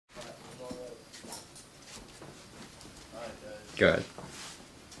Good.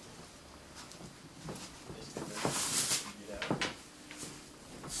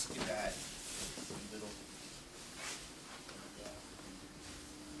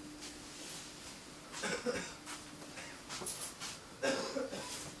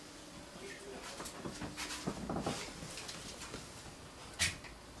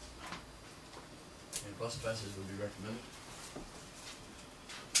 Bus passes would be recommended.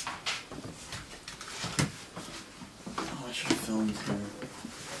 Oh, I should have filmed here.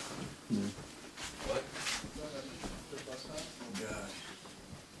 What? Oh gosh.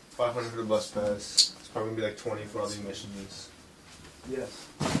 500 for the bus pass. It's probably gonna be like 20 for all the admissions. Yes.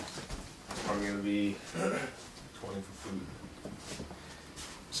 It's probably gonna be 20 for food.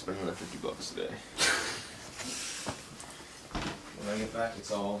 Spend another $50 today. When I get back,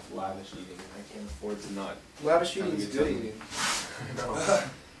 it's all lavish eating. I can't afford to not. Lavish eating is good eating. I know.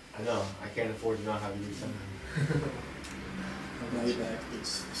 I know. I can't afford to not have a good time. When I get back,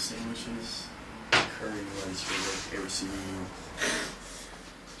 it's sandwiches, curry rice for the receiving.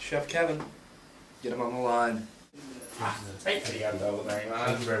 Chef Kevin, get him on the line. Thank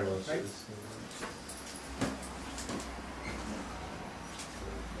you very much.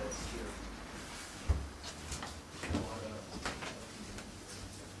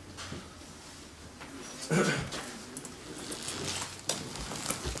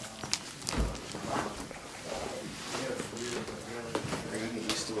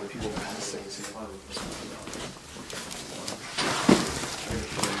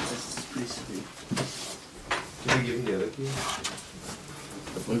 Did you give him the other key?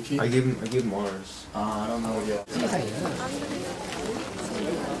 The blue key? I gave him ours. I don't know yet.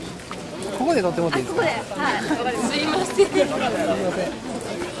 ここで撮ってもらっていいですか。はい、すいません。すいません。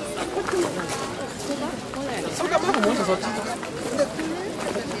それかまだもうちょっとそっち。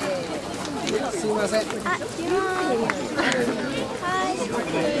すいません。あ、行きます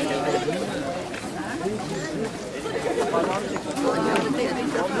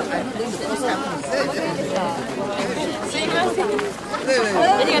すいません。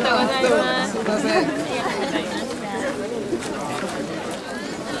ありがとうございます。すいません。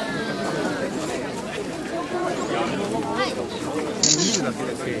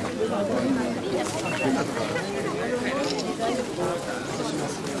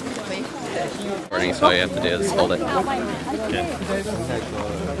Recording, so all you have to do is hold it.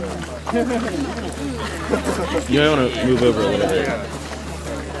 You might want to move over a little bit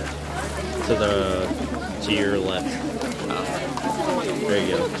to your left. There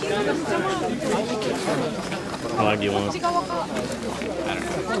you go. How long do you want? I don't know.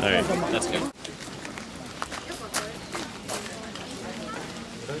 All right, that's good.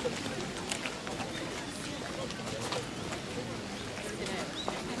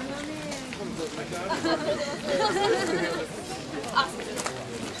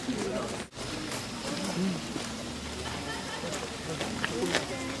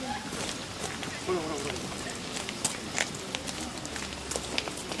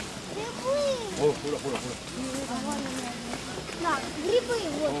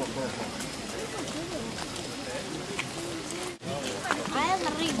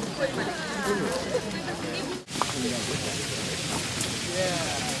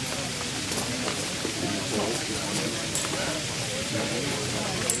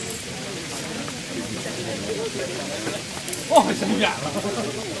 Oh, 真远了。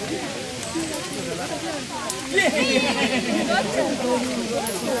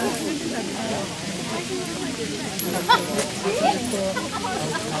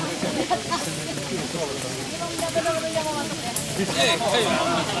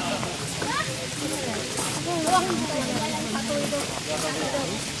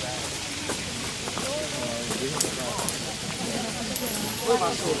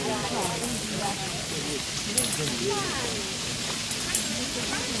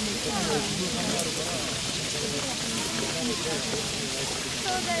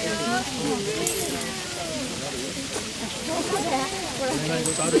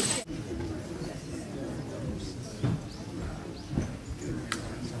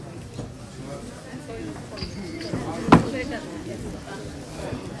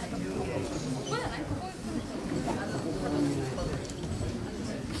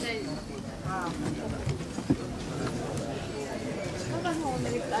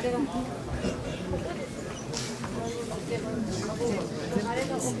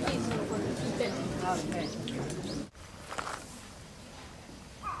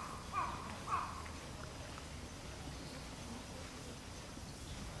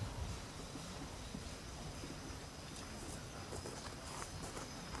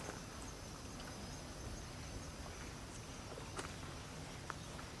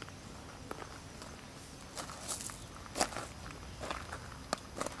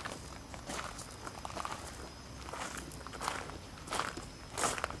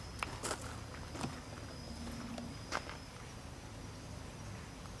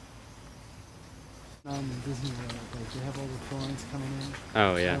Disney World, like they have all the thorns coming in.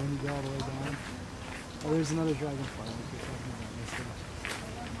 Oh yeah. When you go all the way down. Oh, there's another dragonfly like you're talking about.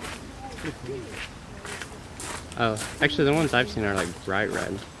 That's pretty cool. Oh, actually the ones I've seen are like bright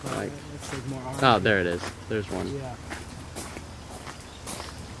red. Like, it's like more orange. oh, there it is. There's one. Yeah.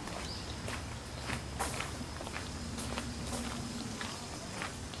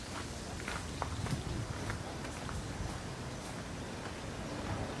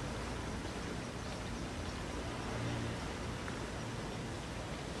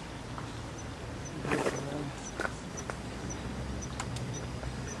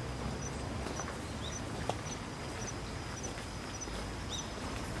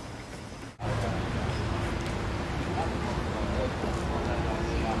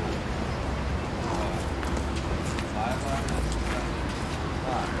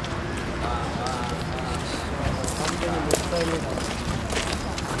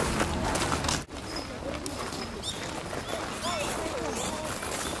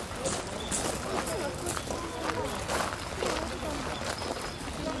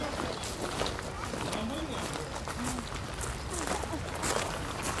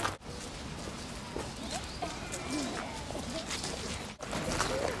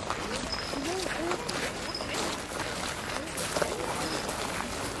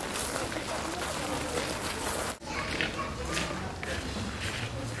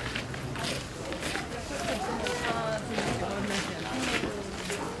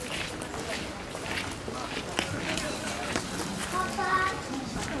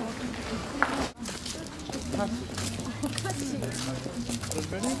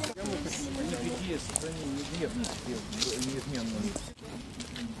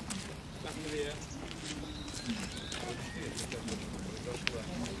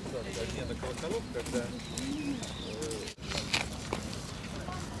 Нет, около колоб, когда